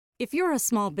If you're a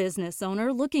small business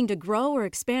owner looking to grow or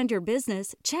expand your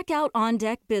business, check out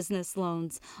OnDeck Business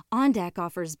Loans. OnDeck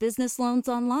offers business loans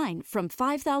online from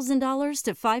 $5,000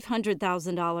 to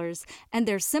 $500,000, and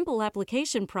their simple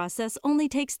application process only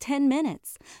takes 10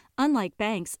 minutes. Unlike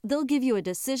banks, they'll give you a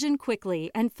decision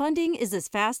quickly, and funding is as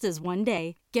fast as one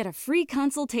day. Get a free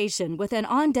consultation with an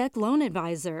OnDeck loan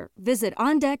advisor. Visit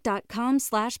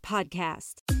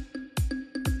ondeck.com/podcast.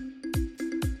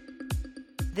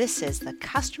 This is the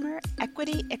Customer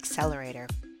Equity Accelerator,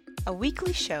 a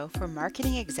weekly show for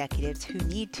marketing executives who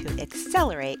need to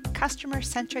accelerate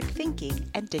customer-centric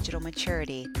thinking and digital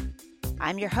maturity.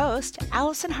 I'm your host,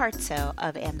 Allison Hartsoe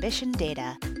of Ambition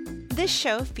Data. This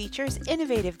show features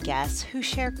innovative guests who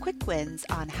share quick wins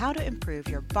on how to improve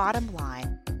your bottom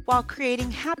line while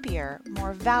creating happier,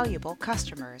 more valuable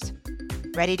customers.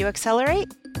 Ready to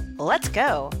accelerate? Let's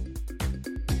go!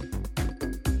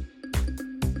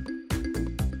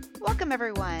 Welcome,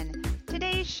 everyone.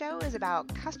 Today's show is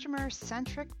about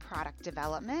customer-centric product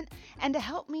development, and to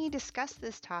help me discuss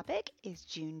this topic is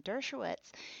June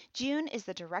Dershowitz. June is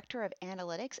the Director of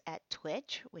Analytics at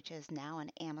Twitch, which is now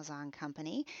an Amazon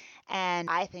company, and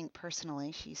I think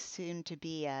personally she's soon to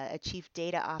be a Chief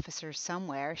Data Officer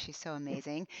somewhere. She's so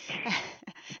amazing,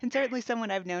 and certainly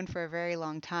someone I've known for a very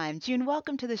long time. June,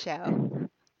 welcome to the show.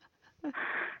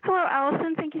 Hello,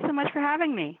 Allison. Thank you so much for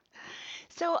having me.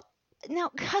 So,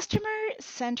 now,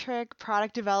 customer-centric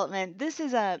product development, this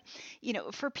is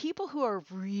for people who are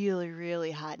really,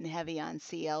 really hot and heavy on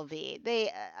CLV,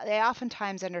 they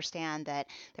oftentimes understand that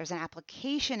there's an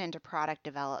application into product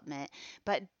development,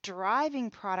 but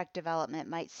driving product development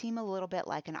might seem a little bit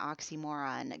like an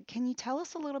oxymoron. Can you tell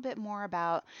us a little bit more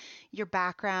about your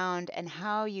background and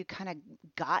how you kind of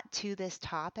got to this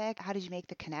topic? How did you make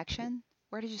the connection?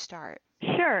 Where did you start?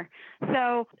 Sure.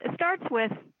 So it starts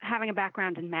with having a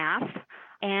background in math,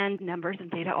 and numbers and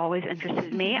data always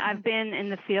interested me. I've been in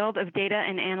the field of data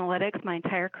and analytics my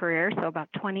entire career, so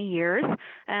about 20 years,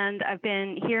 and I've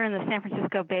been here in the San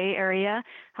Francisco Bay Area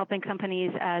helping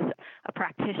companies as a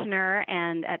practitioner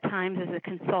and at times as a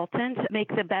consultant make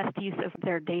the best use of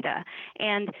their data.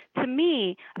 And to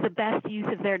me, the best use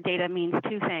of their data means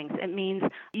two things. It means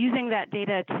using that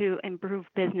data to improve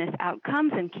business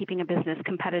outcomes and keeping a business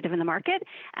competitive in the market.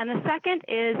 And the second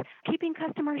is keeping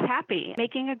customers happy,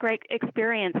 making a great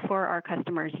experience for our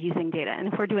customers using data. And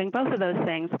if we're doing both of those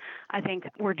things, I think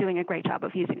we're doing a great job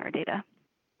of using our data.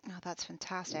 Oh, that's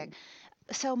fantastic.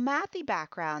 So mathy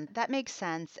background, that makes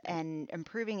sense, and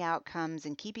improving outcomes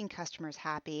and keeping customers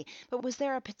happy. But was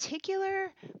there a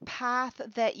particular path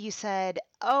that you said,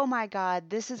 oh my God,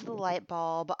 this is the light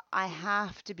bulb, I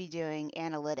have to be doing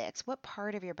analytics? What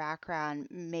part of your background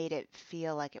made it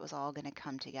feel like it was all going to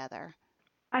come together?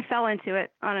 I fell into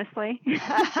it, honestly.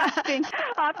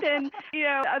 Often,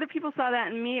 other people saw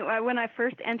that in me. When I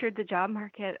first entered the job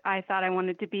market, I thought I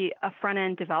wanted to be a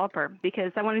front-end developer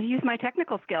because I wanted to use my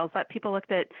technical skills. But people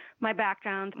looked at my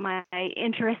background, my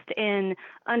interest in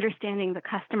understanding the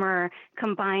customer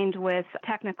combined with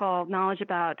technical knowledge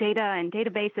about data and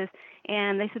databases,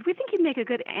 and they said, we think you'd make a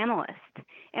good analyst.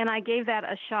 And I gave that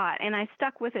a shot, and I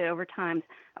stuck with it over time,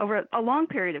 over a long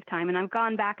period of time. And I've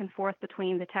gone back and forth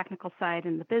between the technical side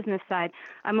and the business side.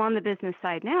 I'm on the business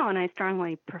side now, and I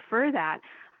strongly prefer that.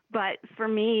 But for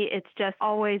me, it's just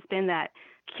always been that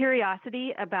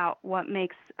curiosity about what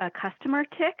makes a customer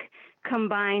tick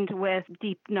combined with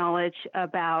deep knowledge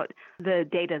about the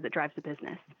data that drives the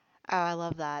business. Oh, I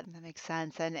love that. That makes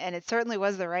sense. And it certainly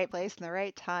was the right place and the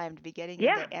right time to be getting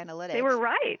into analytics. They were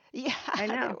right. Yeah, I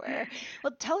know. They were.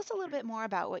 Well, tell us a little bit more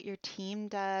about what your team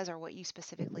does or what you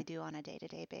specifically do on a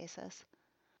day-to-day basis.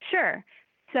 Sure.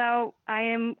 So I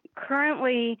am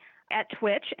currently at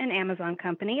Twitch, an Amazon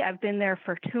company. I've been there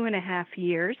for 2.5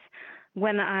 years.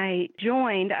 When I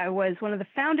joined, I was one of the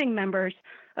founding members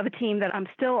of a team that I'm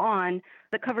still on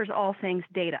that covers all things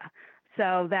data.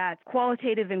 So that's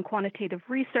qualitative and quantitative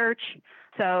research,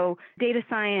 so data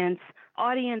science,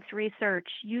 audience research,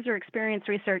 user experience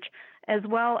research, as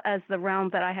well as the realm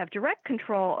that I have direct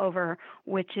control over,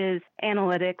 which is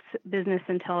analytics, business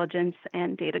intelligence,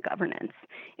 and data governance.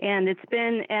 And it's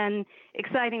been an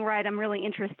exciting ride. I'm really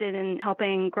interested in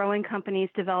helping growing companies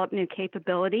develop new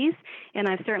capabilities, and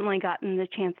I've certainly gotten the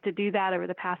chance to do that over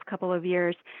the past couple of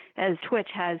years as Twitch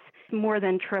has more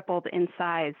than tripled in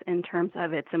size in terms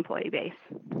of its employee base.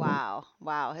 Wow.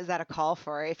 Is that a call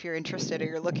for if you're interested or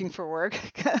you're looking for work?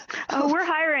 Oh, we're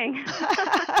hiring.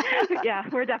 Yeah,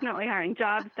 we're definitely hiring.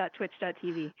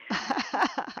 Jobs.twitch.tv.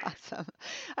 Awesome.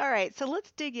 All right, so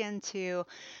let's dig into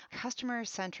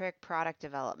customer-centric product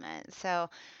development. So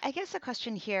I guess the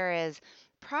question here is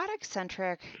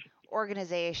product-centric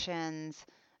organizations,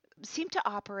 seem to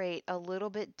operate a little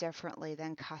bit differently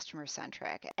than customer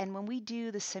centric. And when we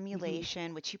do the Hmm.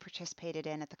 simulation, which you participated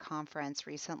in at the conference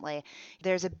recently,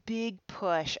 there's a big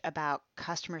push about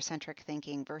customer centric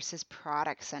thinking versus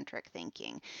product centric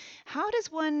thinking. How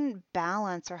does one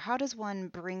balance or how does one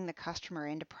bring the customer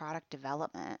into product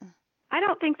development? I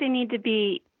don't think they need to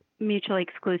be mutually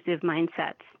exclusive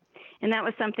mindsets. And that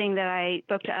was something that I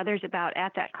spoke to others about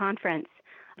at that conference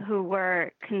who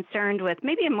were concerned with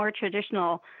maybe a more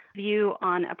traditional view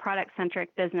on a product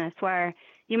centric business where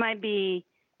you might be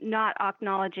not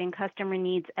acknowledging customer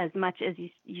needs as much as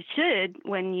you should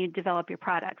when you develop your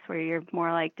products, where you're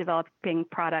more like developing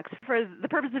products for the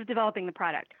purpose of developing the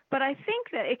product. But I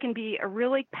think that it can be a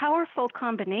really powerful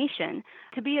combination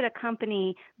to be at a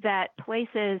company that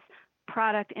places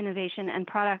product innovation and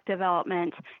product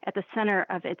development at the center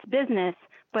of its business,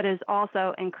 but is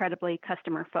also incredibly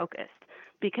customer focused.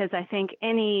 Because I think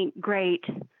any great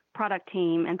product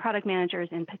team and product managers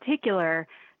in particular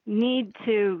need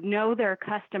to know their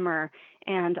customer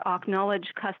and acknowledge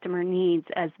customer needs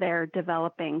as they're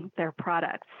developing their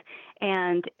products.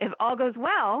 And if all goes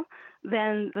well,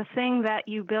 then the thing that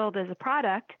you build as a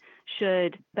product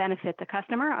should benefit the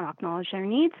customer and acknowledge their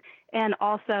needs and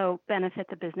also benefit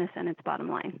the business and its bottom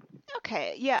line.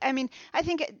 Okay, yeah, I mean, I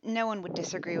think no one would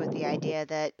disagree with the idea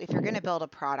that if you're going to build a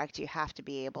product, you have to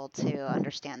be able to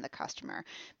understand the customer.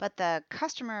 But the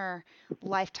customer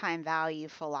lifetime value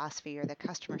philosophy or the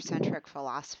customer centric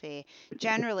philosophy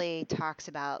generally talks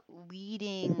about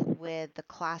leading with the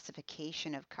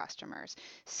classification of customers.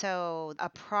 So a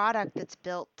product that's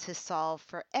built to solve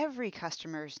for every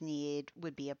customer's need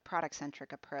would be a product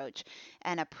centric approach,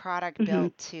 and a product Mm-hmm.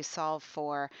 built to solve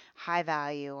for high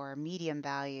value or medium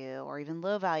value or even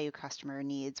low value customer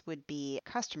needs would be a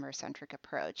customer centric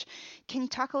approach. Can you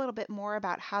talk a little bit more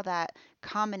about how that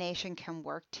combination can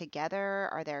work together?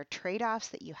 Are there trade offs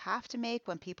that you have to make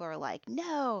when people are like,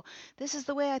 no, this is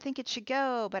the way I think it should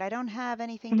go, but I don't have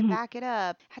anything to Mm-hmm. back it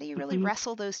up? How do you really Mm-hmm.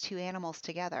 wrestle those two animals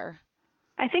together?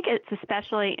 I think it's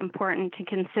especially important to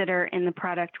consider in the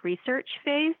product research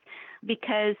phase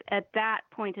because at that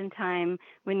point in time,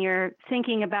 when you're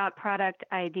thinking about product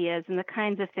ideas and the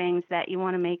kinds of things that you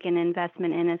want to make an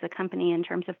investment in as a company in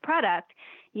terms of product,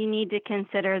 you need to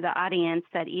consider the audience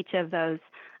that each of those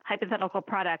hypothetical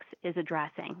products is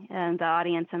addressing and the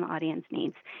audience and the audience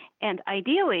needs. And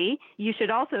ideally, you should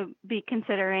also be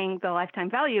considering the lifetime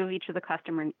value of each of the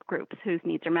customer groups whose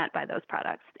needs are met by those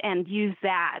products and use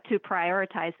that to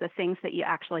prioritize the things that you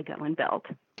actually go and build.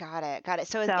 Got it. Got it.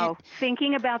 So, So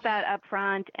thinking about that up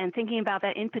front and thinking about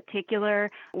that in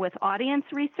particular with audience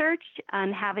research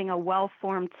and having a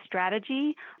well-formed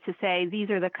strategy to say these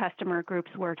are the customer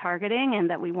groups we're targeting and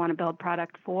that we want to build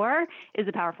product for is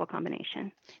a powerful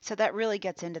combination. so that really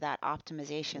gets into that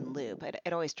optimization loop.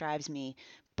 It always drives me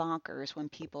bonkers when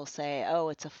people say, oh,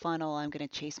 it's a funnel. I'm going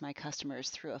to chase my customers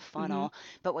through a Mm-hmm. funnel.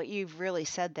 But what you've really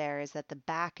said there is that the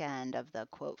back end of the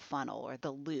quote funnel or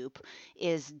the loop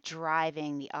is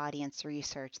driving the audience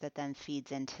research that then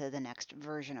feeds into the next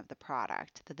version of the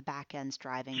product, that the back end's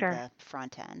driving Sure. the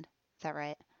front end. Is that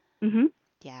right? Mm-hmm.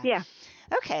 Yeah. Yeah.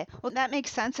 Okay, well, that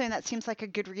makes sense. I mean, that seems like a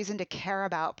good reason to care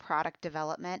about product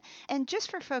development. And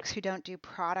just for folks who don't do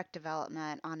product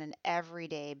development on an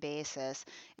everyday basis,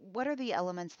 what are the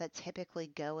elements that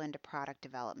typically go into product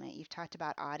development? You've talked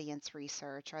about audience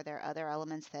research. Are there other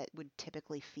elements that would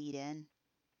typically feed in?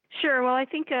 Sure. Well,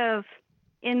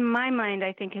 in my mind,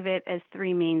 I think of it as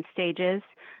three main stages.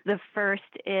 The first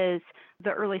is the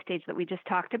early stage that we just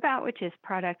talked about, which is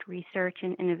product research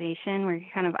and innovation, where you're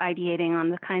kind of ideating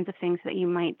on the kinds of things that you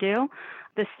might do.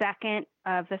 The second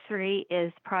of the three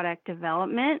is product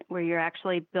development, where you're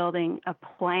actually building a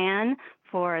plan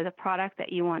for the product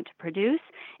that you want to produce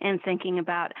and thinking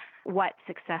about what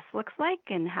success looks like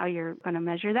and how you're going to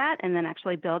measure that, and then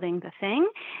actually building the thing.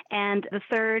 And the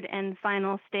third and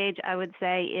final stage, I would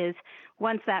say, is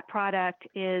once that product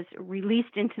is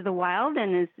released into the wild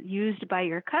and is used by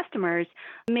your customers,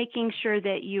 making sure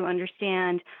that you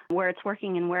understand where it's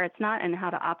working and where it's not and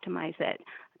how to optimize it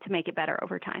to make it better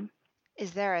over time.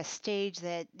 Is there a stage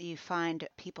that you find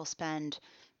people spend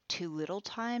too little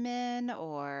time in,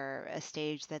 or a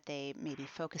stage that they maybe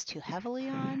focus too heavily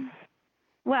on?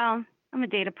 Well, I'm a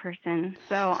data person,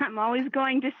 so I'm always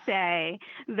going to say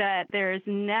that there's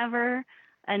never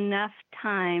enough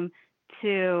time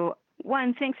to,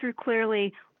 one, think through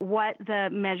clearly what the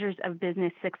measures of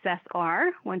business success are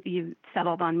once you've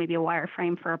settled on maybe a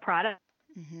wireframe for a product.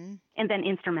 Mm-hmm. and then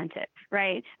instrument it,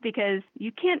 right? Because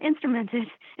you can't instrument it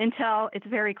until it's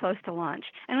very close to launch.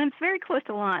 And when it's very close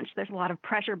to launch, there's a lot of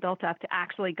pressure built up to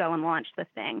actually go and launch the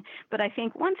thing. But I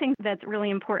think one thing that's really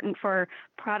important for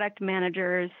product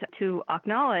managers to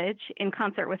acknowledge in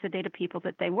concert with the data people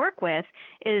that they work with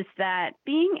is that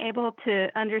being able to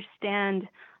understand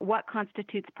what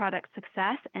constitutes product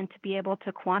success and to be able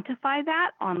to quantify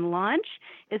that on launch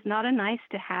is not a nice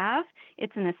to have,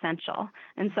 it's an essential.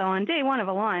 And so on day one of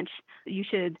a launch, you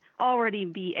should already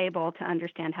be able to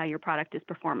understand how your product is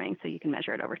performing so you can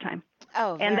measure it over time.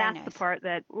 Oh, very And that's nice. the part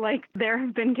that, like, there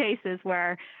have been cases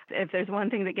where if there's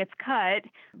one thing that gets cut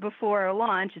before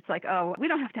launch, it's like, oh, we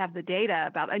don't have to have the data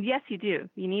about it. And yes, you do.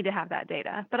 You need to have that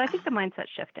data. But I think the mindset's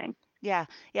shifting. Yeah,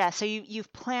 yeah. So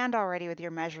you've planned already with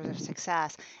your measures of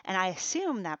success, and I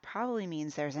assume that probably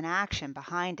means there's an action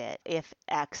behind it. If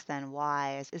X, then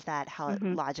Y. Is that how it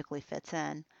Mm-hmm. logically fits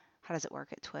in? How does it work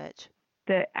at Twitch?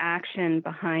 The action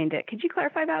behind it. Could you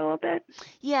clarify that a little bit?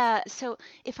 Yeah, so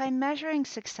if I'm measuring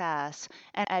success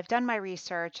and I've done my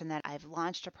research and that I've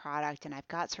launched a product and I've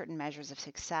got certain measures of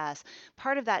success,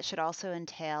 part of that should also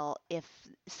entail if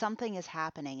something is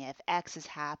happening, if X is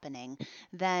happening,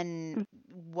 then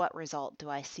what result do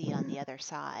I see on the other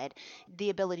side? The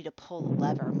ability to pull the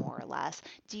lever, more or less.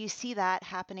 Do you see that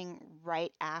happening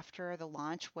right after the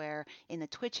launch, where in the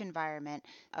Twitch environment,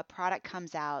 a product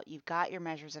comes out, you've got your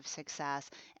measures of success,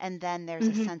 and then there's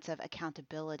a sense of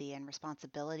accountability and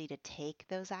responsibility to take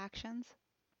those actions?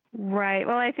 Right.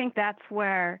 Well, I think that's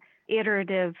where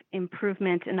iterative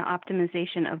improvement and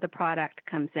optimization of the product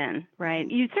comes in, right?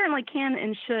 You certainly can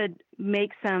and should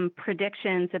make some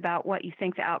predictions about what you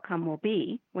think the outcome will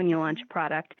be when you launch a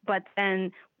product. But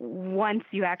then once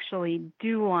you actually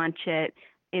do launch it,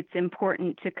 it's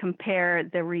important to compare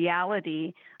the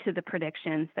reality to the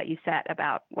predictions that you set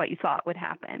about what you thought would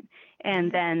happen,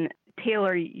 and then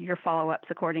tailor your follow-ups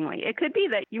accordingly. It could be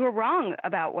that you were wrong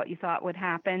about what you thought would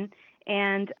happen,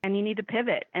 and you need to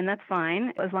pivot, and that's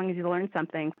fine as long as you learn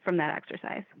something from that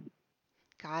exercise.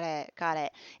 Got it. Got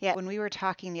it. Yeah, when we were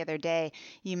talking the other day,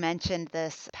 you mentioned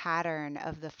this pattern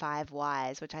of the 5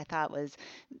 whys, which I thought was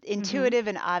intuitive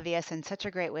and obvious and such a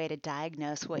great way to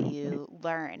diagnose what you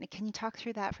learn. Can you talk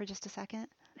through that for just a second?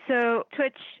 So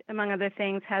Twitch, among other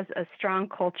things, has a strong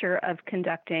culture of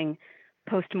conducting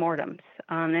postmortems.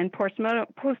 And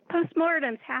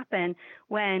postmortems happen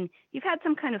when you've had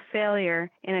some kind of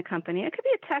failure in a company. It could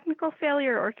be a technical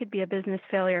failure or it could be a business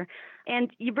failure.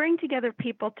 And you bring together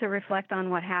people to reflect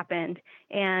on what happened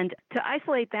and to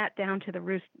isolate that down to the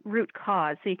root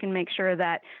cause so you can make sure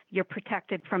that you're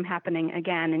protected from happening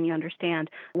again and you understand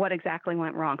what exactly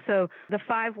went wrong. So the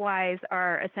 5 whys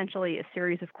are essentially a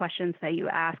series of questions that you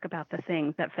ask about the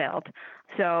thing that failed.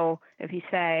 So if you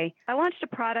say, I launched a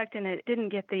product and it didn't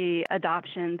get the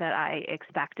adoption that I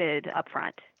expected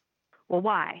upfront. Well,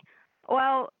 why?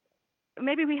 Well,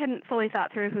 maybe we hadn't fully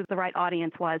thought through who the right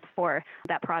audience was for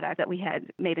that product that we had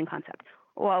made in concept.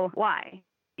 Well, why?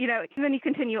 Then you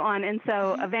continue on. And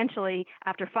so eventually,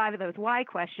 after 5 of those why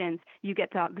questions, you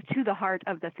get to the heart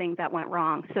of the thing that went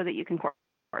wrong so that you can course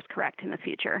correct in the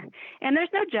future. And there's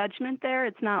no judgment there.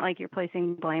 It's not like you're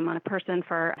placing blame on a person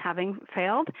for having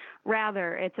failed.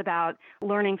 Rather, it's about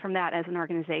learning from that as an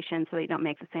organization so that you don't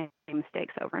make the same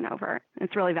mistakes over and over.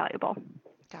 It's really valuable.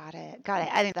 Got it. Got it.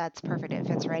 I think that's perfect. It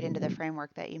fits right into the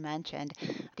framework that you mentioned,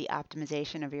 the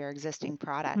optimization of your existing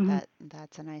product.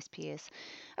 That's a nice piece.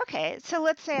 Okay, so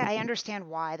let's say I understand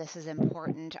why this is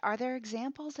important. Are there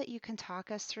examples that you can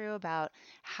talk us through about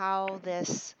how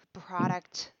this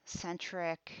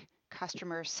product-centric,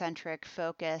 customer-centric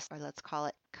focus, or let's call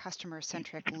it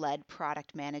customer-centric led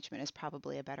product management is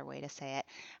probably a better way to say it.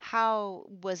 How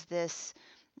was this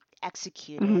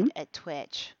executed at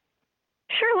Twitch?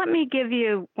 Sure. Let me give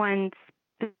you one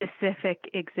specific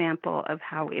example of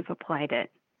how we've applied it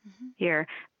here.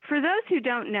 For those who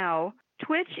don't know,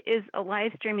 Twitch is a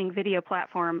live streaming video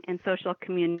platform and social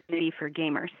community for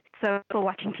gamers. So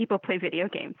watching people play video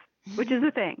games, which is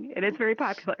a thing, and it's very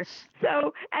popular.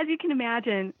 So as you can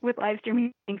imagine, with live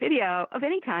streaming video of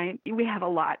any kind, we have a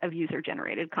lot of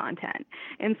user-generated content.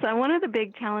 And so one of the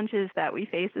big challenges that we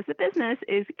face as a business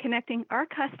is connecting our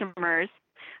customers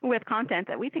with content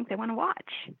that we think they want to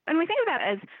watch. And we think of that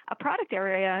as a product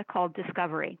area called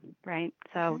discovery, right?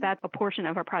 So that's a portion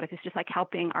of our product is just like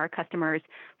helping our customers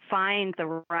find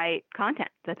the right content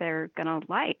that they're going to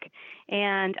like.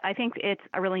 And I think it's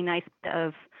a really nice bit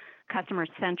of customer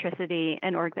centricity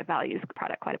and org that values the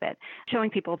product quite a bit, showing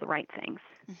people the right things,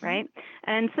 right?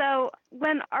 And so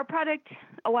when our product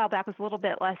a while back was a little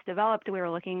bit less developed, we were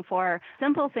looking for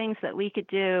simple things that we could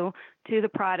do to the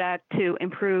product to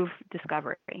improve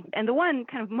discovery. And the one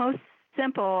kind of most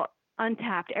simple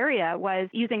untapped area was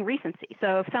using recency.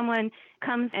 So if someone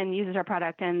comes and uses our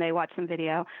product and they watch some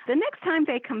video, the next time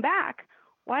they come back,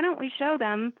 why don't we show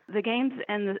them the games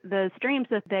and the streams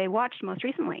that they watched most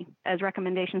recently as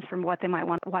recommendations from what they might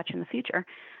want to watch in the future?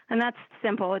 And that's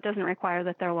simple. It doesn't require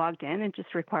that they're logged in. It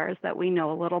just requires that we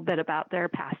know a little bit about their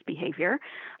past behavior.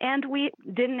 And we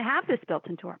didn't have this built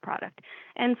into our product.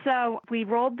 And so we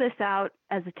rolled this out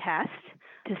as a test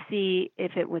to see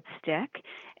if it would stick.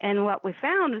 And what we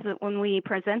found is that when we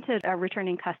presented our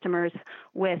returning customers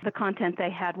with the content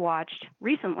they had watched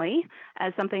recently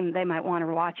as something they might want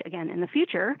to watch again in the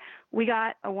future, we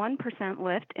got a 1%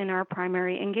 lift in our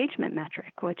primary engagement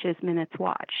metric, which is minutes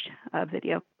watched of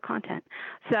video content.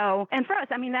 So, and for us,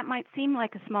 I mean, that might seem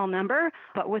like a small number,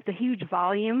 but with the huge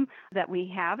volume that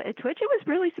we have at Twitch, it was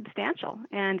really substantial.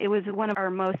 And it was one of our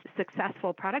most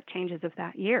successful product changes of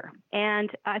that year.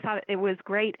 And I thought it was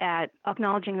great at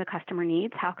acknowledging the customer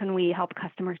needs. How can we help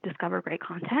customers discover great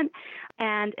content?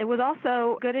 And it was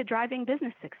also good at driving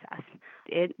business success.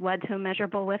 It led to a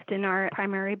measurable lift in our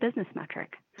primary business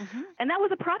metric. Mm-hmm. And that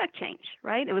was a product change,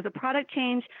 right? It was a product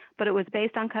change, but it was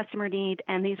based on customer need,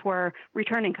 and these were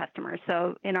returning customers.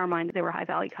 So in our mind, they were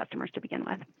high-value customers to begin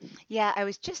with. Yeah, I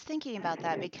was just thinking about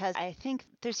that because I think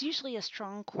there's usually a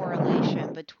strong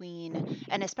correlation between,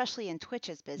 and especially in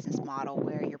Twitch's business model,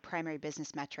 where your primary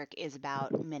business metric is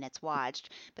about minutes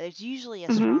watched, but there's usually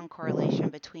a strong correlation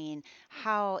between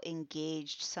how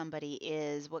engaged somebody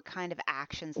is, what kind of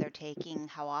actions they're taking,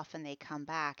 how often they come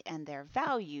back, and their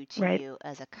value to you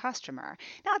as a customer.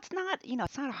 Now, it's not,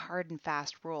 it's not a hard and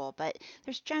fast rule, but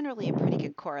there's generally a pretty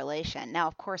good correlation. Now,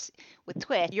 of course, with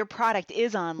Twitch, your product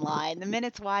is online. The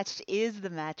minutes watched is the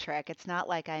metric. It's not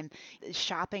like I'm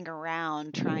shopping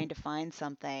around trying to find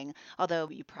something, although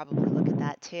you probably look at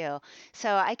that too.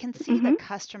 So I can see the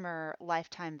customer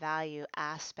lifetime value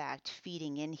aspect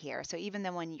feeding in here. So even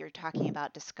then when you're talking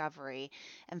about discovery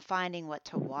and finding what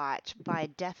to watch, by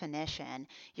definition,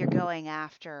 you're going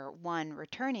after one,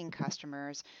 returning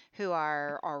customers who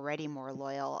are already more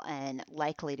loyal and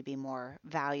likely to be more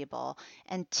valuable.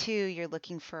 And two, you're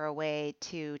looking for a way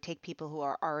to take people who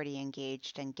are already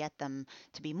engaged and get them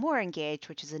to be more engaged,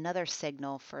 which is another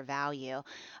signal for value.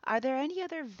 Are there any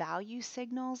other value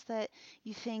signals that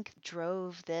you think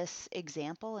drove this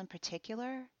example in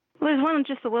particular? Well, there's one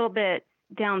just a little bit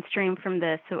downstream from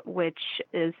this, which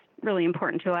is really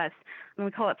important to us, and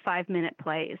we call it 5-minute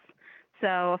plays. So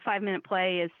a 5-minute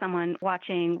play is someone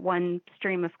watching one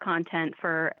stream of content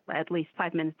for at least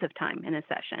 5 minutes of time in a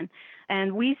session.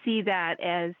 And we see that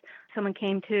as someone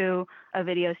came to a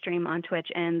video stream on Twitch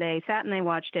and they sat and they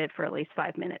watched it for at least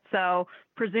 5 minutes. So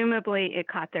presumably it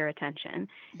caught their attention.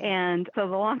 And so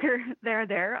the longer they're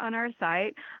there on our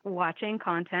site watching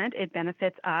content, it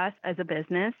benefits us as a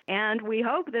business. And we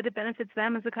hope that it benefits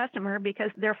them as a customer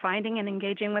because they're finding and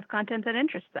engaging with content that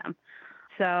interests them.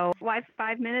 So why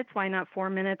 5 minutes? Why not 4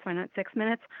 minutes? Why not 6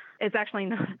 minutes? It's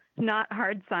actually not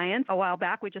hard science. A while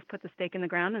back, we just put the stake in the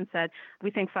ground and said,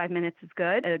 we think 5 minutes is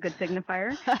good, a good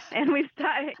signifier. And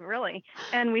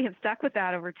we have stuck with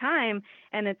that over time,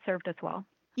 and it served us well.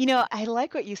 I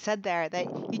like what you said there,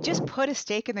 that you just put a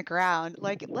stake in the ground.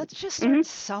 Like, let's just start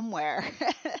somewhere.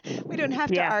 We don't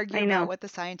have to argue about what the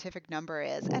scientific number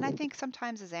is. And I think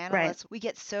sometimes as analysts, we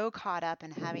get so caught up in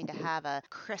having to have a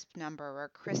crisp number or a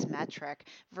crisp metric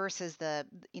versus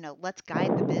let's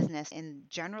guide the business in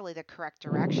generally the correct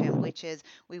direction, which is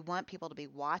we want people to be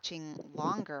watching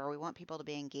longer, or we want people to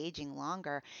be engaging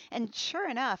longer. And sure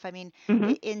enough, I mean,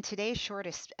 in today's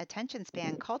shortest attention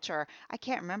span culture, I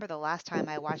can't remember the last time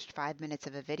I watched 5 minutes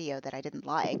of a video that I didn't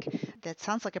like. That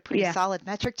sounds like a pretty solid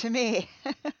metric to me.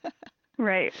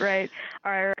 Right.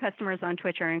 Our customers on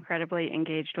Twitch are incredibly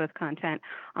engaged with content.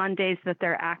 On days that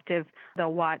they're active,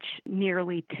 they'll watch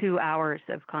nearly 2 hours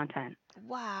of content.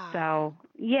 Wow. So,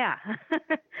 yeah.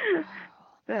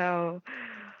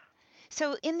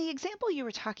 So in the example you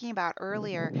were talking about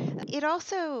earlier, it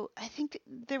also, I think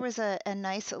there was a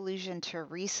nice allusion to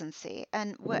recency.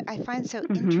 And what I find so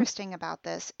interesting about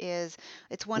this is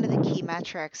it's one of the key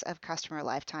metrics of customer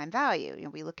lifetime value.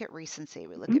 We look at recency,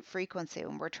 we look at frequency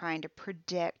when we're trying to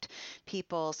predict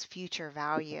people's future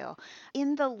value.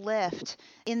 In the lift,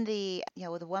 in the,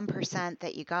 with the 1%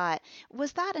 that you got,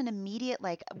 was that an immediate,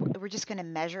 like, we're just going to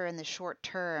measure in the short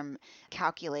term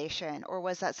calculation, or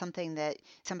was that something that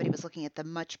somebody was looking at the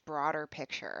much broader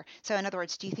picture? So in other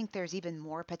words, do you think there's even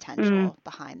more potential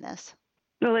behind this?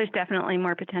 Well, there's definitely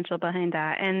more potential behind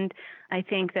that. And I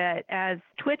think that as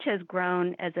Twitch has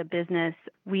grown as a business,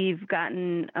 we've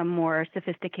gotten a more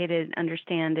sophisticated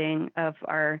understanding of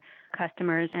our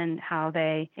customers and how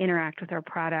they interact with our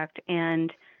product.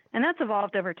 And And that's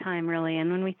evolved over time, really.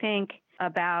 And when we think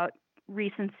about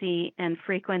recency and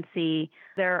frequency,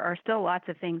 there are still lots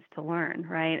of things to learn,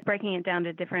 right? Breaking it down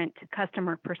to different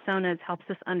customer personas helps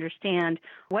us understand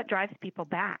what drives people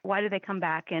back. Why do they come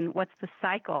back, and what's the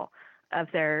cycle of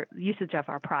their usage of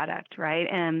our product, right?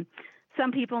 And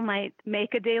some people might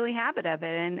make a daily habit of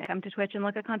it and come to Twitch and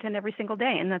look at content every single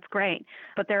day, and that's great.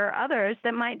 But there are others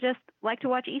that might just like to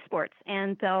watch esports,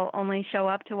 and they'll only show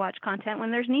up to watch content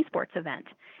when there's an esports event.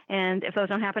 And if those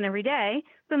don't happen every day,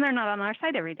 then they're not on our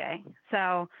site every day.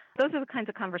 So those are the kinds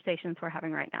of conversations we're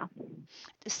having right now.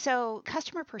 So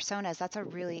customer personas, that's a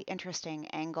really interesting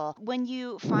angle. When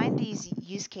you find these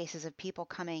use cases of people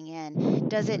coming in,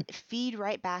 does it feed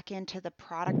right back into the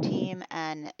product team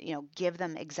and, give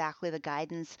them exactly the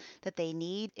guidance that they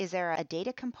need? Is there a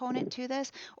data component to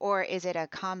this, or is it a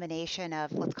combination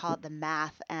of, let's call it the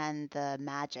math and the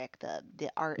magic, the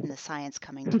art and the science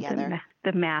coming together?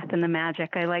 The math and the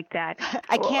magic. I like that.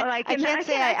 I can't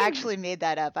say I actually made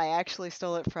that up. I actually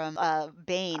stole it from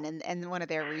Bain and one of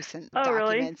their recent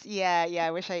documents. Really? Yeah.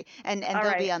 I wish and All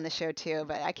they'll right. be on the show too,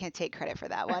 but I can't take credit for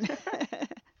that one.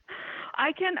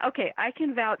 I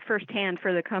can vouch firsthand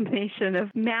for the combination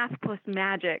of math plus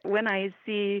magic. When I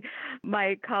see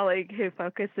my colleague who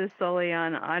focuses solely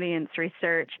on audience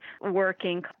research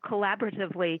working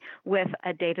collaboratively with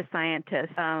a data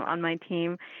scientist on my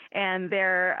team, and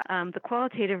they're the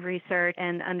qualitative research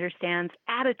and understands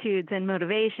attitudes and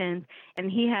motivations, and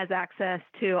he has access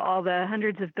to all the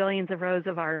hundreds of billions of rows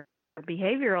of our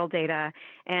behavioral data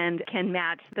and can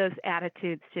match those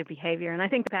attitudes to behavior. And I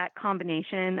think that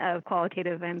combination of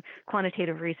qualitative and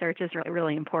quantitative research is really,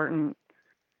 really important.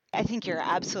 I think you're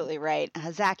absolutely right.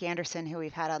 Zach Anderson, who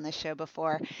we've had on this show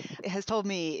before, has told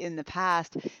me in the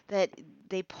past that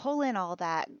they pull in all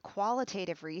that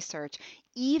qualitative research,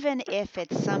 even if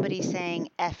it's somebody saying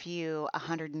F you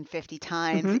 150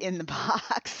 times in the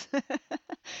box.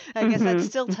 I guess that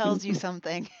still tells you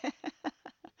something.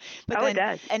 But it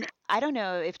does. And I don't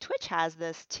know if Twitch has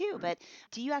this too, but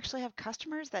do you actually have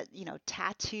customers that,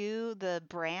 tattoo the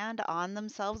brand on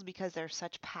themselves because they're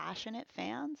such passionate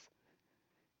fans?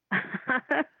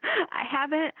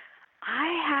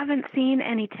 I haven't seen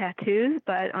any tattoos,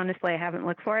 but honestly, I haven't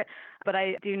looked for it. But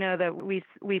I do know that we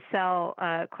sell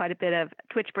quite a bit of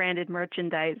Twitch branded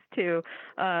merchandise to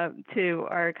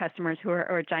our customers who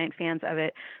are giant fans of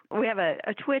it. We have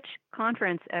a Twitch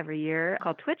conference every year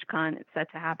called TwitchCon. It's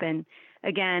set to happen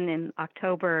again in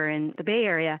October in the Bay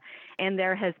Area, and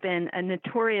there has been a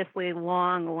notoriously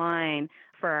long line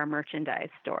for our merchandise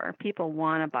store. People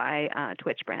want to buy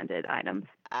Twitch branded items.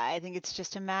 I think it's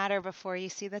just a matter before you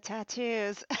see the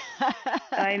tattoos.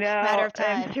 I know. Matter of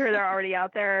time. I'm sure they're already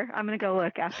out there. I'm going to go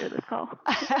look after this call.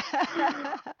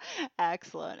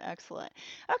 Excellent.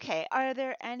 Okay. Are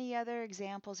there any other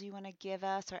examples you want to give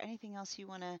us or anything else you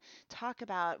want to talk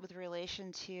about with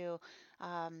relation to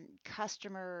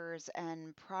customers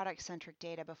and product-centric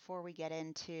data before we get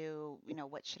into,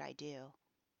 what should I do?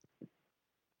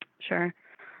 Sure.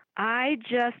 I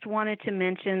just wanted to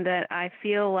mention that I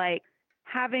feel like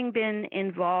having been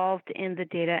involved in the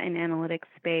data and analytics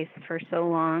space for so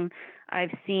long,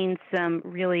 I've seen some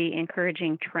really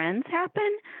encouraging trends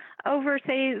happen over,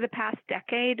 say, the past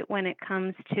decade when it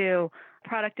comes to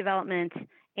product development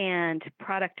and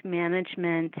product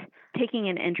management, taking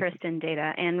an interest in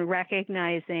data and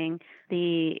recognizing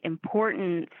the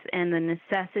importance and the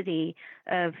necessity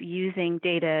of using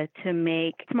data to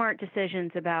make smart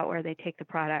decisions about where they take the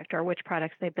product or which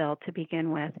products they build to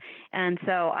begin with. And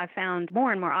so I found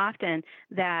more and more often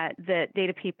that the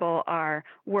data people are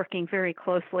working very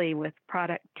closely with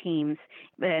product teams,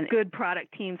 and good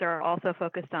product teams are also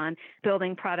focused on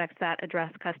building products that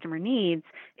address customer needs.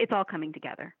 It's all coming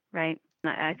together, right?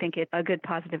 I think it's a good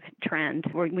positive trend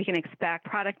where we can expect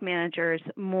product managers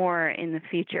more in the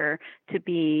future to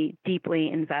be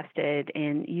deeply invested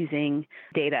in using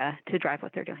data to drive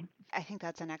what they're doing. I think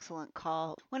that's an excellent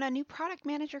call. When a new product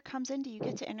manager comes in, do you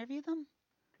get to interview them?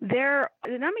 They're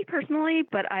not me personally,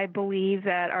 but I believe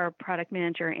that our product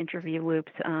manager interview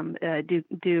loops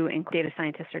do include data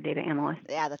scientists or data analysts.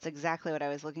 Yeah, that's exactly what I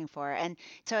was looking for. And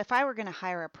so if I were going to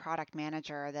hire a product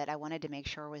manager that I wanted to make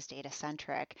sure was data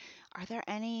centric, are there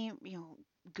any,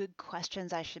 good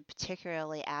questions I should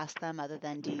particularly ask them other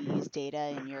than do you use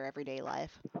data in your everyday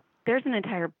life? There's an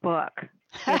entire book.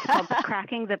 It's called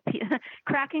Cracking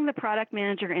the Product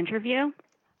Manager Interview,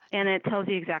 and it tells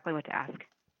you exactly what to ask.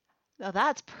 Oh,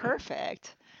 that's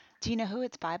perfect. Do you know who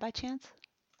it's by chance?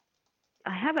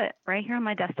 I have it right here on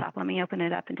my desktop. Let me open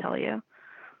it up and tell you.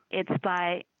 It's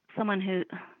by someone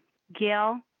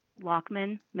Gail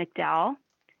Lockman McDowell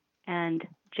and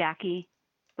Jackie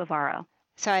Bavaro.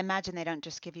 So I imagine they don't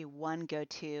just give you one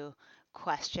go-to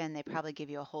question. They probably give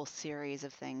you a whole series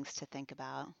of things to think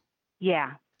about.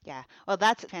 Yeah. Yeah, well,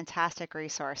 that's a fantastic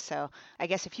resource. So I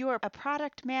guess if you are a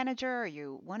product manager or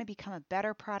you want to become a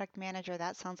better product manager,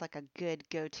 that sounds like a good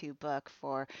go-to book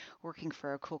for working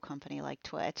for a cool company like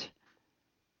Twitch.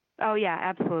 Oh, yeah,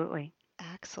 absolutely.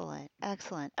 Excellent,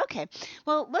 excellent. Okay,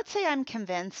 well, let's say I'm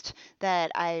convinced that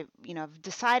I've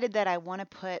decided that I want to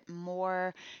put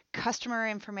more customer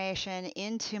information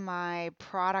into my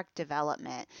product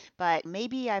development, but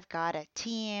maybe I've got a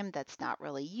team that's not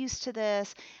really used to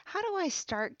this. How do I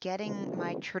start getting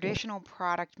my traditional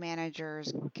product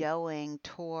managers going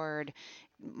toward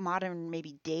modern,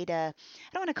 maybe data? I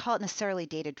don't want to call it necessarily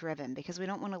data driven because we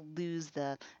don't want to lose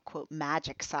the quote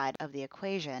magic side of the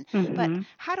equation. But Hmm.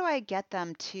 how do I get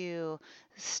them to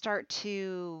start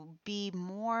to be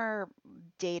more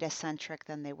data centric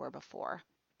than they were before?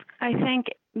 I think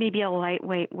maybe a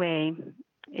lightweight way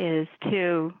is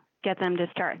to get them to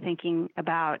start thinking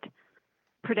about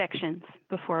predictions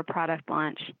before a product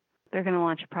launch. They're going to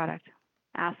launch a product.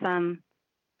 Ask them,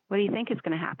 what do you think is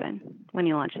going to happen when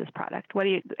you launch this product? What do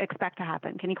you expect to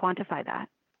happen? Can you quantify that?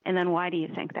 And then why do you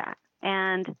think that?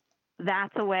 And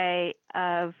that's a way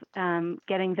of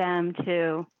getting them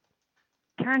to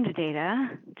turn to data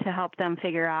to help them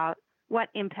figure out what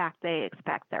impact they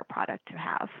expect their product to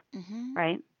have, Mm-hmm.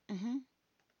 right? Mm-hmm.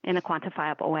 In a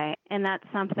quantifiable way. And that's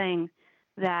something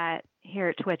that here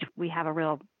at Twitch we have a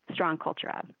real strong culture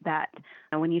of. That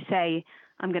when you say,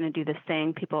 I'm going to do this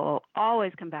thing, people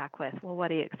always come back with, well, what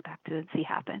do you expect to see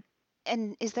happen?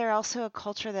 And is there also a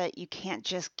culture that you can't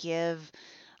just give,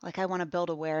 like, I want to build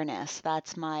awareness.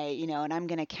 That's my, and I'm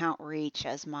going to count reach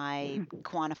as my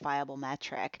quantifiable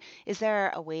metric. Is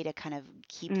there a way to kind of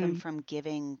keep them Mm. from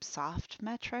giving soft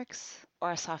metrics,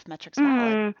 or are soft metrics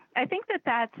valid? I think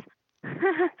that's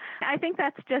I think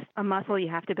that's just a muscle you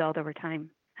have to build over time.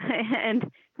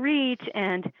 And reach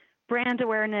and brand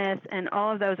awareness and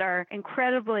all of those are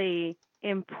incredibly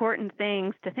important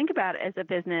things to think about as a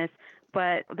business,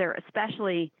 but they're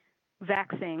especially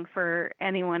vexing for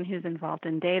anyone who's involved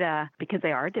in data because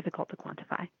they are difficult to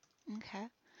quantify, Okay.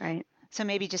 right? So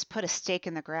maybe just put a stake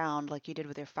in the ground like you did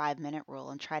with your 5-minute rule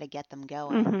and try to get them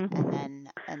going Mm-hmm.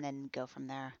 and then go from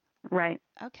there. Right.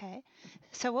 Okay.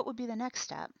 So what would be the next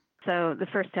step? So the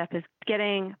first step is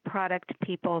getting product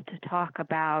people to talk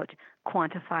about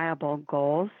quantifiable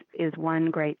goals is one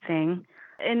great thing.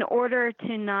 In order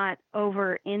to not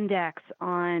over-index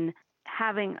on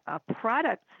having a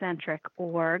product-centric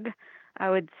org, I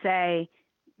would say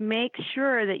make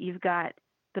sure that you've got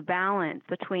the balance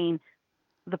between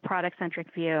the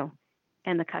product-centric view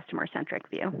and the customer-centric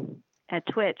view. At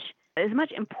Twitch, as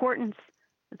much importance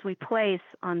as we place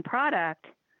on product,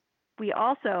 we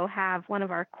also have one of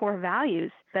our core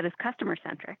values that is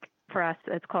customer-centric. For us,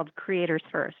 it's called Creators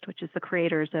First, which is the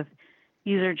creators of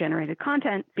user-generated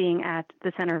content being at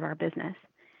the center of our business.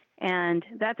 And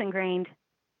that's ingrained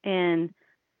in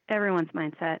everyone's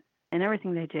mindset and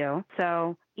everything they do.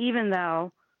 So even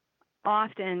though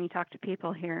often you talk to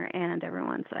people here and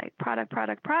everyone's like, product,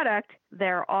 product, product,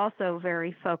 they're also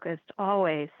very focused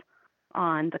always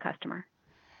on the customer.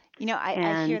 I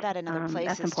hear And that in other that's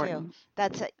places too. important.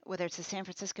 Whether it's the San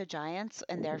Francisco Giants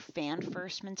and their fan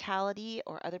first mentality,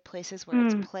 or other places where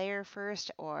it's Mm, player first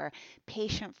or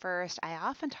patient first. I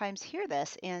oftentimes hear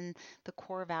this in the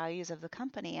core values of the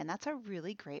company, and that's a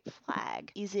really great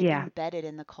flag. Is it yeah. embedded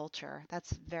in the culture?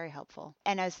 That's very helpful.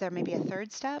 And is there maybe a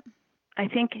third step? I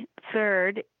think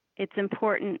third, it's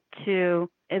important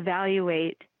to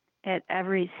evaluate at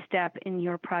every step in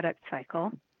your product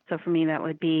cycle. So for me, that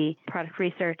would be product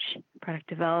research, product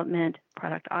development,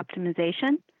 product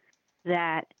optimization,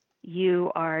 that you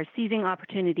are seizing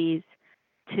opportunities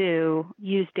to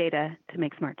use data to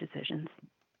make smart decisions,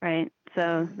 right? So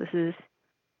Mhm. this is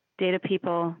data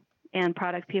people and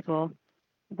product people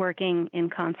working in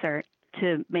concert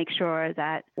to make sure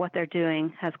that what they're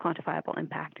doing has quantifiable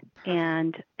impact. Perfect.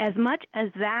 And as much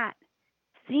as that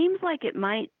seems like it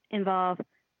might involve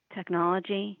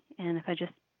technology, and if I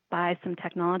just buy some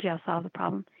technology, I'll solve the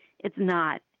problem, it's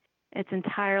not. It's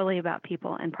entirely about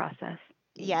people and process.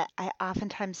 Yeah, I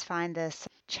oftentimes find this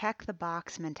check the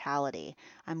box mentality.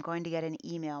 I'm going to get an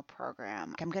email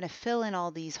program. I'm going to fill in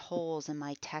all these holes in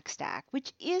my tech stack,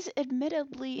 which is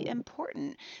admittedly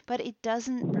important, but it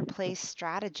doesn't replace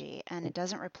strategy and it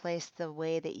doesn't replace the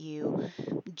way that you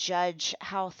judge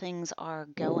how things are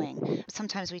going.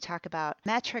 Sometimes we talk about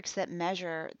metrics that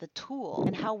measure the tool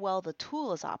and how well the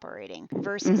tool is operating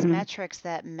versus Mm-hmm. metrics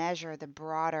that measure the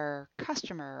broader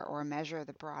customer or measure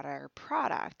the broader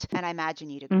product. And I imagine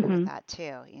you'd agree with Mm-hmm. that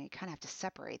too. You kind of have to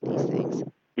separate these things.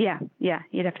 Yeah,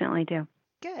 you definitely do.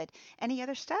 Good. Any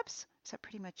other steps? Is that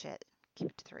pretty much it?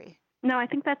 Keep it to 3. No, I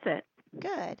think that's it.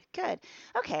 Good, good.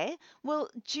 Okay. Well,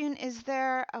 June, is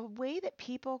there a way that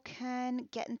people can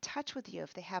get in touch with you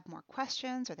if they have more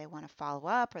questions or they want to follow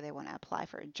up or they want to apply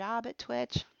for a job at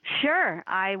Twitch? Sure.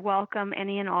 I welcome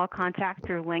any and all contact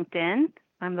through LinkedIn.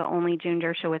 I'm the only June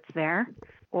Dershowitz there.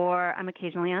 Or I'm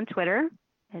occasionally on Twitter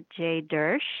at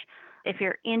jdersh. If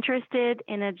you're interested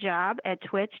in a job at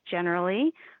Twitch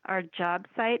generally, our job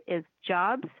site is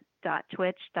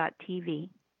jobs.twitch.tv.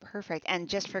 Perfect. And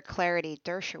just for clarity,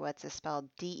 Dershowitz is spelled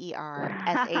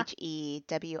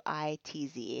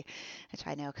Dershewitz, which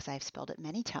I know because I've spelled it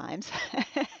many times.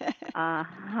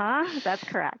 That's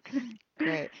correct.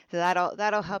 Great. So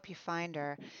that'll help you find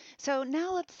her. So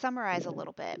now let's summarize a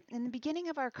little bit. In the beginning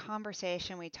of our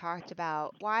conversation, we talked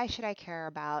about why should I care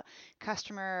about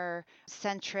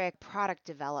customer-centric product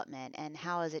development and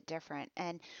how is it different?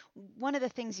 And one of the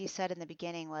things you said in the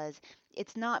beginning was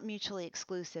it's not mutually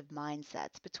exclusive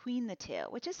mindsets between the two,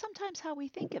 which is sometimes how we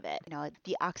think of it.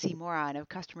 The oxymoron of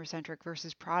customer-centric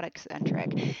versus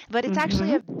product-centric. But it's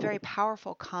actually a very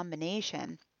powerful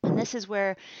combination. And this is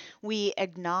where we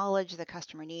acknowledge the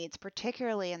customer needs,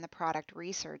 particularly in the product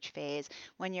research phase,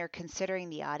 when you're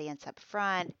considering the audience up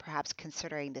front, perhaps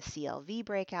considering the CLV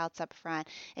breakouts up front,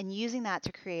 and using that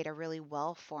to create a really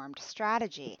well-formed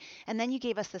strategy. And then you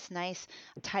gave us this nice,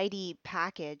 tidy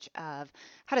package of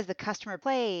how does the customer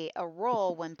play a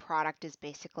role when product is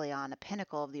basically on a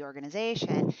pinnacle of the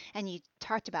organization. And you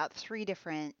talked about 3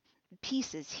 different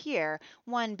pieces here,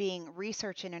 one being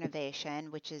research and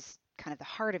innovation, which is kind of the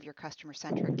heart of your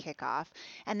customer-centric kickoff,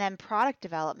 and then product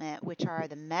development, which are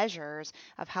the measures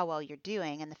of how well you're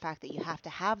doing and the fact that you have to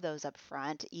have those up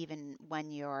front even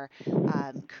when you're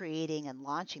creating and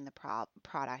launching the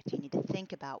product. You need to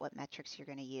think about what metrics you're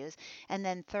going to use. And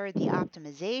then third, the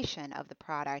optimization of the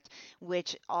product,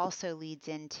 which also leads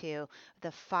into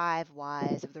the 5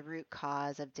 whys of the root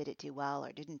cause of did it do well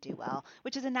or didn't do well,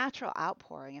 which is a natural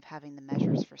outpouring of having the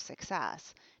measures for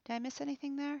success. Did I miss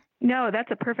anything there? No, that's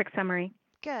a perfect summary.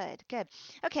 Good, good.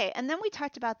 Okay, and then we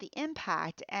talked about the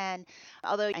impact, and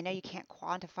although I know you can't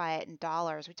quantify it in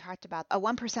dollars, we talked about a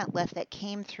 1% lift that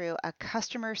came through a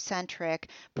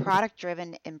customer-centric,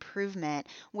 product-driven improvement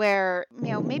where,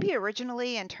 maybe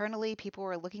originally internally people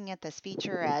were looking at this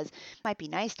feature as might be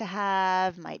nice to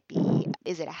have, might be,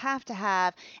 is it a have to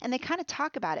have? And they kind of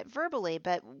talk about it verbally,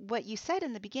 but what you said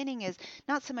in the beginning is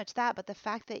not so much that, but the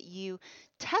fact that you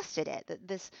tested it, that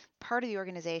this part of the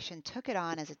organization took it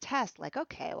on as a test, like,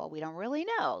 okay, well, we don't really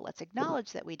know. Let's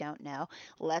acknowledge that we don't know.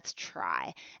 Let's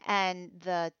try. And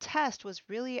the test was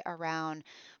really around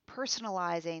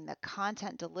personalizing the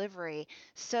content delivery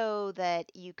so that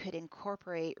you could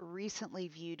incorporate recently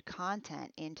viewed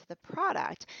content into the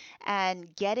product.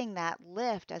 And getting that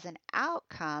lift as an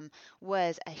outcome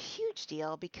was a huge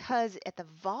deal because at the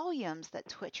volumes that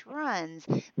Twitch runs,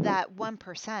 that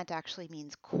 1% actually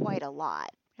means quite a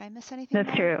lot. Did I miss anything?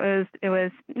 That's true.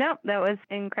 That was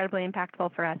incredibly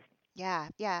impactful for us. Yeah,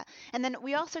 yeah. And then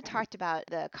we also talked about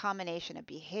the combination of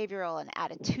behavioral and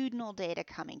attitudinal data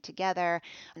coming together.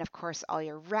 And of course, all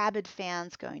your rabid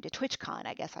fans going to TwitchCon,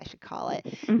 I guess I should call it,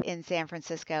 in San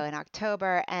Francisco in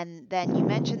October. And then you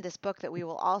mentioned this book that we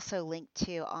will also link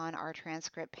to on our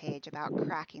transcript page about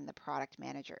cracking the product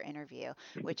manager interview,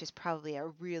 which is probably a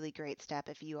really great step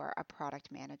if you are a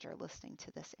product manager listening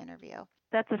to this interview.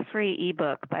 That's a free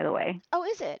ebook, by the way. Oh,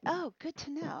 is it? Oh, good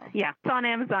to know. Yeah, it's on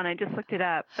Amazon. I just looked it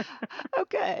up. Oh,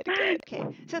 good, good. Okay.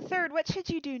 So third, what should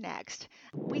you do next?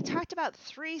 We talked about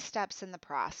 3 steps in the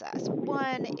process.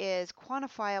 One is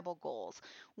quantifiable goals.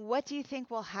 What do you think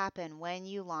will happen when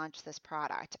you launch this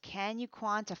product? Can you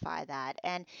quantify that?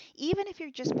 And even if you're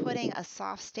just putting a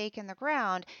soft stake in the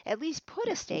ground, at least put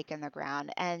a stake in the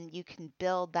ground and you can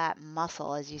build that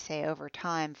muscle, as you say, over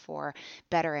time for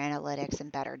better analytics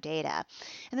and better data.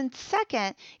 And then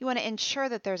second, you want to ensure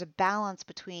that there's a balance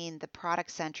between the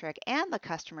product-centric and the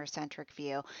customer-centric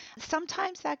view.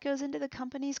 Sometimes that goes into the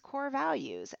company's core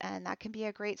values, and that can be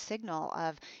a great signal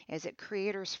of, is it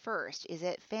creators first? Is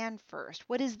it fan first?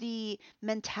 What is the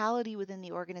mentality within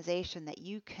the organization that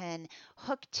you can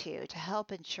hook to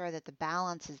help ensure that the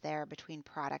balance is there between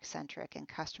product-centric and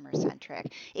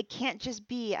customer-centric? It can't just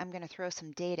be, I'm going to throw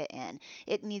some data in.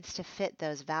 It needs to fit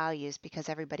those values because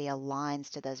everybody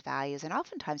aligns to those values, and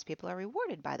oftentimes people are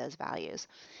rewarded by those values.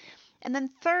 And then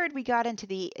third, we got into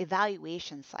the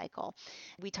evaluation cycle.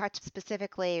 We talked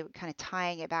specifically, kind of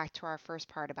tying it back to our first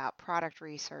part about product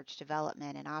research,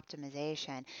 development, and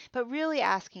optimization, but really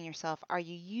asking yourself, are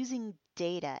you using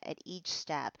data at each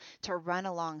step to run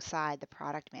alongside the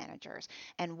product managers?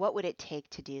 And what would it take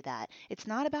to do that? It's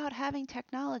not about having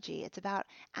technology, it's about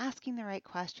asking the right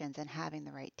questions and having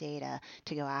the right data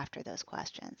to go after those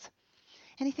questions.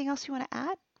 Anything else you want to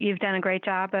add? You've done a great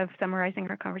job of summarizing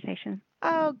our conversation.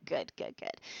 Oh, good, good,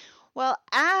 good. Well,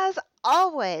 as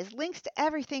always, links to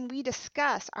everything we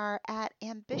discuss are at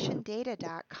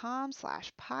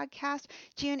ambitiondata.com/podcast.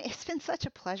 June, it's been such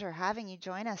a pleasure having you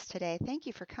join us today. Thank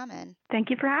you for coming. Thank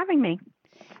you for having me.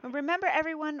 And remember,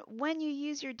 everyone, when you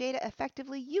use your data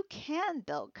effectively, you can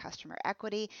build customer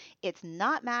equity. It's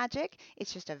not magic.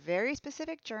 It's just a very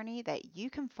specific journey that you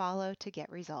can follow to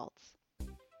get results.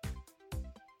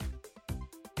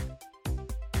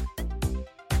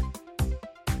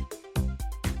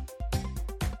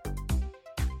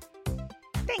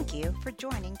 Thank you for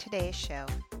joining today's show.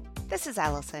 This is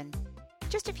Allison.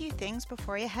 Just a few things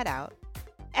before you head out.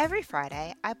 Every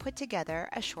Friday, I put together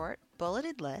a short,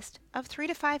 bulleted list of 3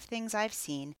 to 5 things I've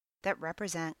seen that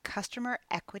represent customer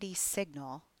equity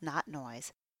signal, not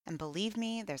noise. And believe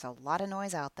me, there's a lot of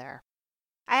noise out there.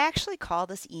 I actually call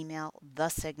this email the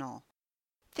signal.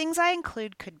 Things I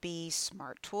include could be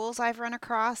smart tools I've run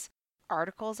across,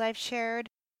 articles I've shared,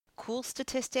 cool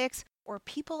statistics, or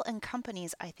people and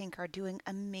companies I think are doing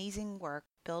amazing work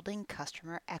building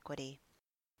customer equity.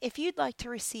 If you'd like to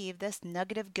receive this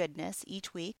nugget of goodness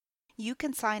each week, you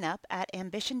can sign up at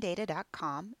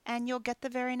ambitiondata.com and you'll get the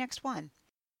very next one.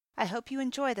 I hope you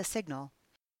enjoy the signal.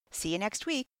 See you next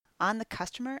week on the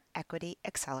Customer Equity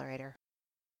Accelerator.